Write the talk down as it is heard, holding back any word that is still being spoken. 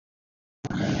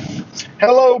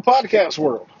Hello, podcast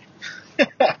world.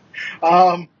 I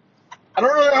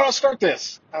don't really know how to start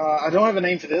this. I don't have a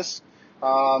name for this.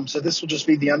 So this will just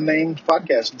be the unnamed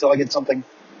podcast until I get something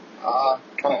kind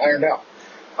of ironed out.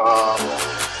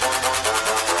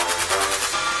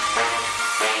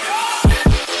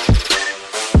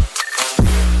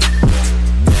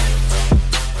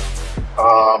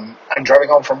 I'm driving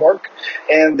home from work,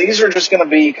 and these are just going to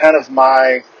be kind of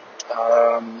my,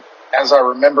 as I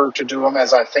remember to do them,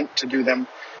 as I think to do them,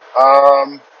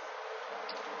 um,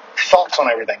 thoughts on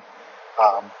everything.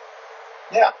 Um,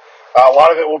 yeah. A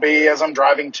lot of it will be as I'm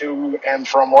driving to and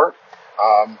from work.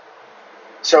 Um,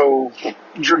 So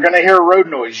you're going to hear road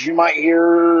noise. You might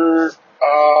hear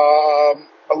a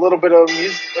little bit of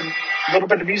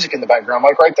music in the background,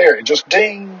 like right there. It just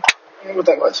ding. I don't know what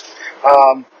that was.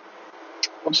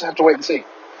 We'll just have to wait and see.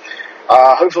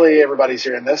 Hopefully everybody's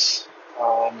hearing this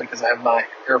because I have my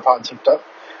AirPods hooked up.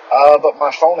 But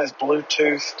my phone is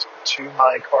Bluetoothed to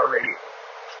my car radio.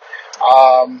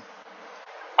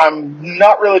 I'm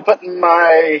not really putting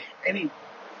any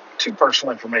too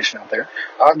personal information out there,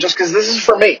 just because this is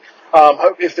for me.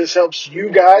 Hope if this helps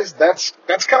you guys, that's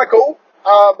kind of cool.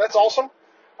 That's awesome.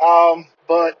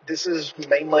 But this is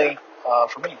mainly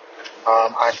for me.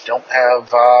 I don't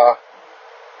have.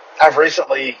 I've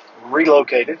recently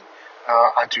relocated.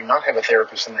 I do not have a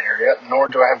therapist in the area, nor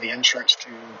do I have the insurance to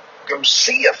go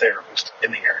see a therapist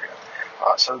in the area.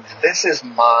 So this is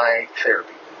my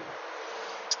therapy.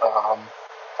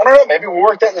 I don't know. Maybe we'll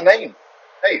work that in the name.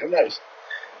 Hey, who knows?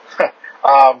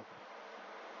 um,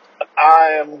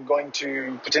 I am going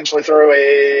to potentially throw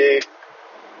a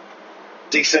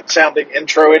decent sounding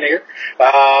intro in here.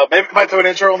 Maybe I might throw an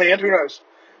intro on the end. Who knows?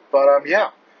 But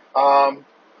yeah.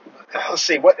 Let's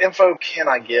see. What info can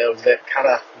I give that kind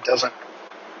of doesn't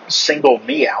single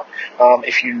me out?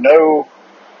 If you know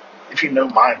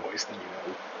my voice, then you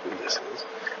know who this is.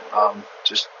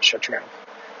 Just shut your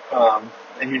mouth.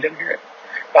 And you didn't hear it.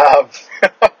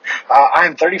 I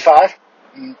am 35.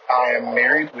 I am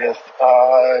married with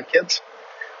kids.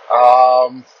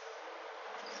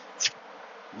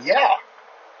 Yeah,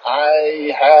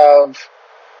 I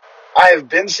have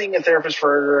been seeing a therapist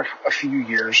for a few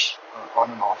years, on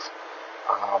and off.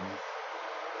 Um,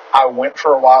 I went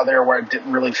for a while there where I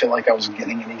didn't really feel like I was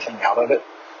getting anything out of it,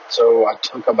 so I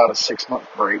took about a 6-month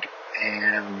break,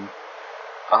 and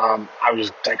I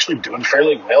was actually doing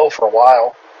fairly well for a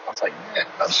while. I was like, man,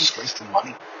 I was just wasting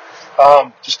money,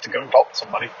 just to go talk to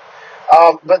somebody.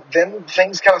 But then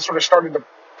things kind of sort of started to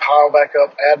pile back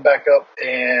up, add back up,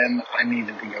 and I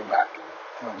needed to go back.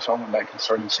 So I went back and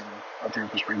started seeing a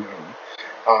therapist regularly.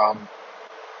 Um,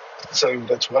 so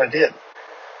that's what I did.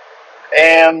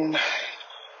 And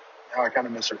now I kind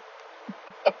of miss her.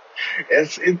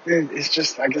 It's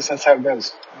just, I guess that's how it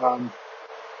goes.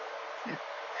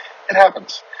 It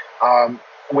happens. Um,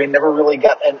 we never really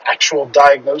got an actual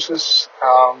diagnosis.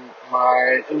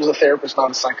 It was a therapist,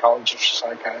 not a psychologist,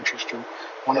 psychiatrist, or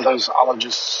one of those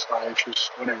ologists,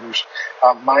 psychiatrists, whatever.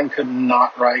 Mine could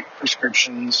not write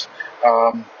prescriptions.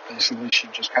 Basically, she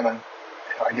just kind of,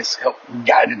 I guess, helped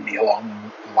guided me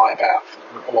along my path,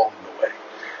 along the way.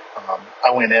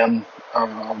 I went in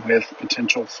with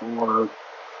potential for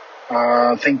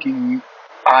thinking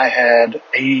I had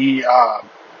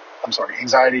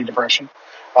anxiety, depression.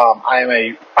 I'm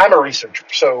a researcher,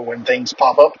 so when things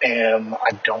pop up and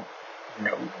I don't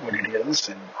know what it is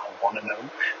and I want to know,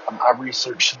 I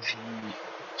research the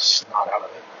snot out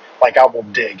of it. Like I will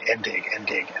dig and dig and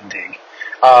dig and dig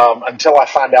until I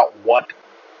find out what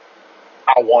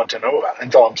I want to know about,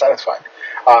 until I'm satisfied.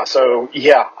 So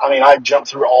yeah, I mean, I jumped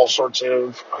through all sorts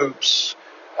of hoops,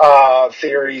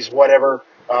 theories, whatever.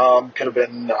 Could have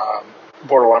been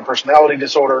borderline personality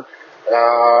disorder,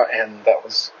 and that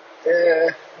was,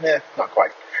 not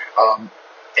quite.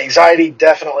 Anxiety,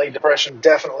 definitely. Depression,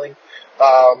 definitely.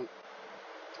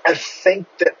 I think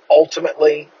that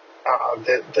ultimately,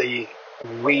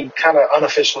 we kind of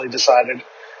unofficially decided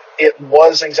it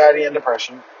was anxiety and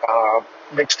depression,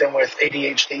 mixed in with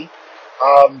ADHD,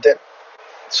 that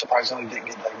surprisingly didn't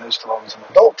get diagnosed until I was an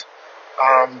adult.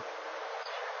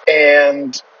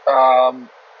 And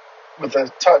with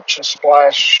a touch, a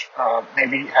splash,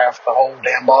 maybe half the whole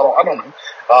damn bottle, I don't know,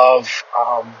 of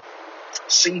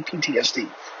CPTSD,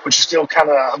 which is still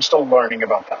I'm still learning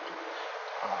about that.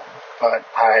 But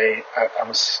I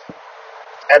was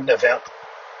at an event,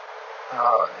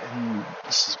 and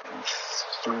this has been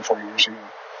 3 or 4 years ago,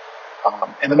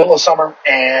 in the middle of summer,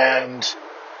 and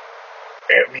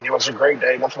it was a great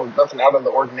day, nothing out of the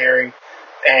ordinary.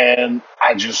 And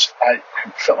I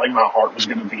felt like my heart was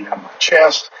going to beat out of my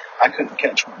chest. I couldn't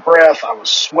catch my breath. I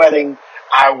was sweating.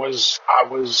 I was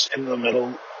in the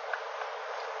middle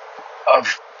of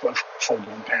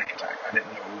full-blown panic attack. I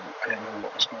didn't know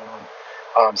what was going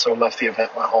on. So I left the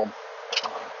event, went home,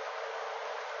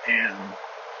 and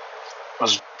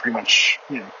was pretty much,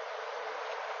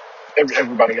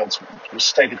 everybody else was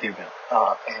stayed at the event.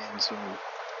 And so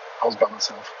I was by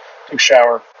myself, took a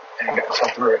shower, and got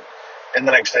myself through it. And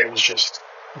the next day was just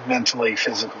mentally,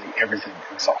 physically, everything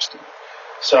exhausted.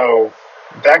 So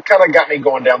that kind of got me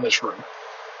going down this road.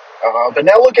 But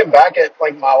now looking back at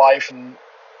like my life and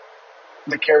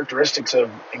the characteristics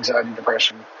of anxiety,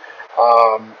 depression,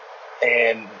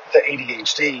 and the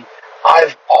ADHD,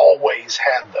 I've always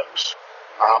had those.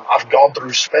 I've gone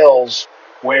through spells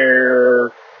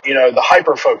where, the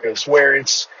hyper focus, where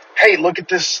it's, hey, look at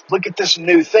this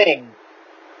new thing.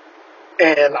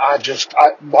 And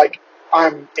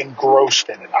I'm engrossed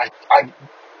in it.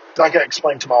 Like I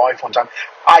explained to my wife one time,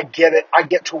 I get it. I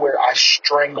get to where I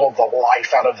strangle the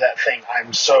life out of that thing.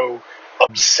 I'm so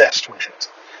obsessed with it.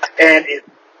 And it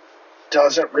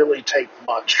doesn't really take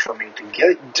much for me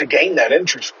to gain that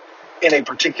interest in a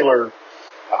particular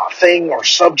thing or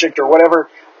subject or whatever.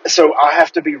 So I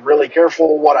have to be really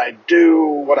careful what I do,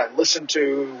 what I listen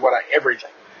to,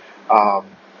 everything. I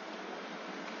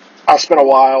spent a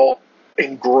while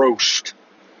engrossed,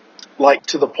 like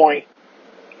to the point,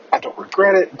 I don't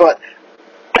regret it, but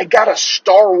I got a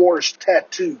Star Wars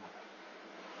tattoo,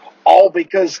 all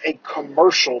because a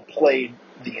commercial played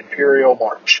the Imperial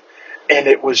March. And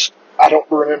it was, I don't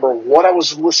remember what I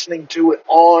was listening to it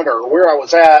on or where I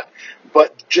was at,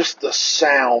 but just the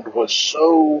sound was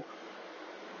so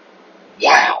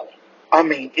wow. I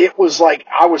mean, it was like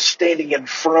I was standing in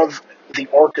front of the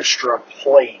orchestra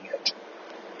playing it.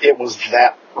 It was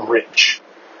that rich.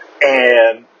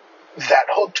 And that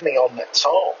hooked me on that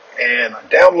song. And I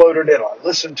downloaded it, I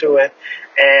listened to it,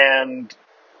 and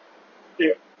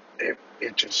it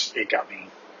got me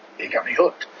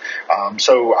hooked.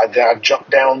 So I jumped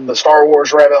down the Star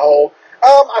Wars rabbit hole.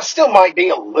 I still might be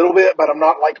a little bit, but I'm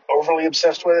not like overly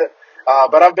obsessed with it.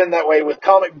 But I've been that way with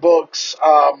comic books,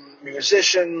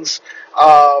 musicians,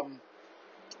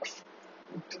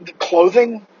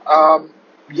 clothing.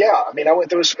 Yeah, I mean, I went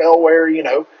through a spell where,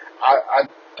 I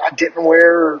didn't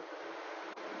wear,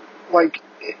 like,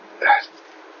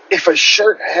 if a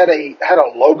shirt had a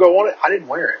logo on it, I didn't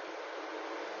wear it.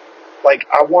 Like,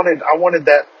 I wanted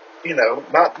that,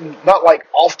 not like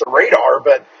off the radar,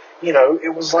 but,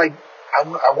 it was like,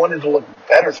 I wanted to look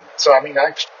better than it. So, I mean,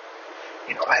 I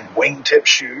had wingtip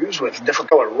shoes with different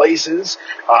colored laces.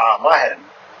 I had,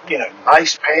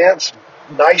 nice pants,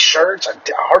 nice shirts. I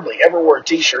hardly ever wore a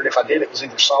t-shirt. If I did, it was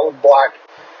either solid black,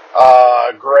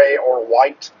 gray, or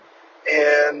white.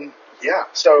 And yeah,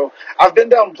 so I've been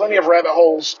down plenty of rabbit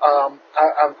holes.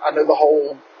 I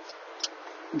know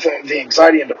the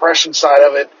anxiety and depression side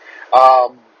of it.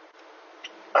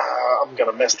 I'm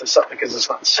going to mess this up because it's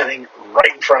not sitting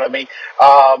right in front of me.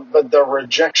 But the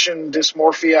rejection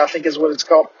dysmorphia, I think is what it's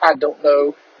called. I don't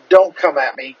know. Don't come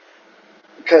at me,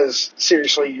 because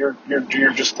seriously, you're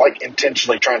just like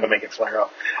intentionally trying to make it flare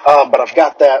up. But I've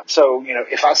got that. So,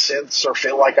 if I sense or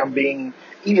feel like I'm being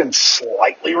even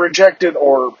slightly rejected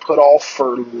or put off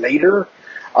for later,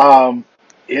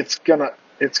 it's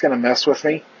gonna mess with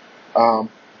me. Sorry,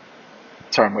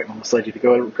 I'm waiting on this lady to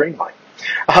go at a green light.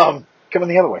 Coming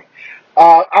the other way.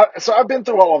 So I've been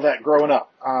through all of that growing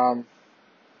up.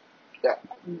 Yeah,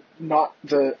 not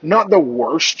the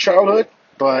worst childhood,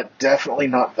 but definitely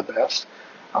not the best.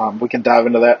 We can dive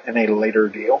into that in a later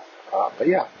deal. But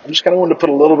yeah, I just kind of wanted to put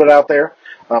a little bit out there.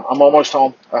 I'm almost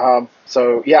home.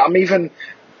 So yeah,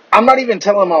 I'm not even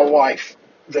telling my wife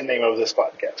the name of this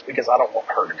podcast because I don't want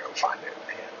her to go find it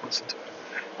and listen to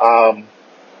it.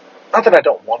 Not that I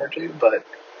don't want her to, but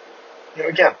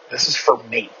again, this is for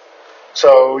me.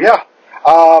 So yeah,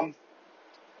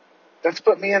 that's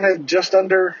put me in at just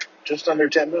under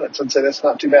 10 minutes. I'd say that's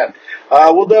not too bad.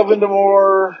 We'll delve into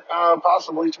more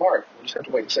possibly tomorrow. We'll just have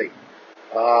to wait and see.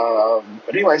 But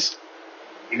anyways,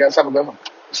 you guys have a good one.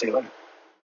 See you later.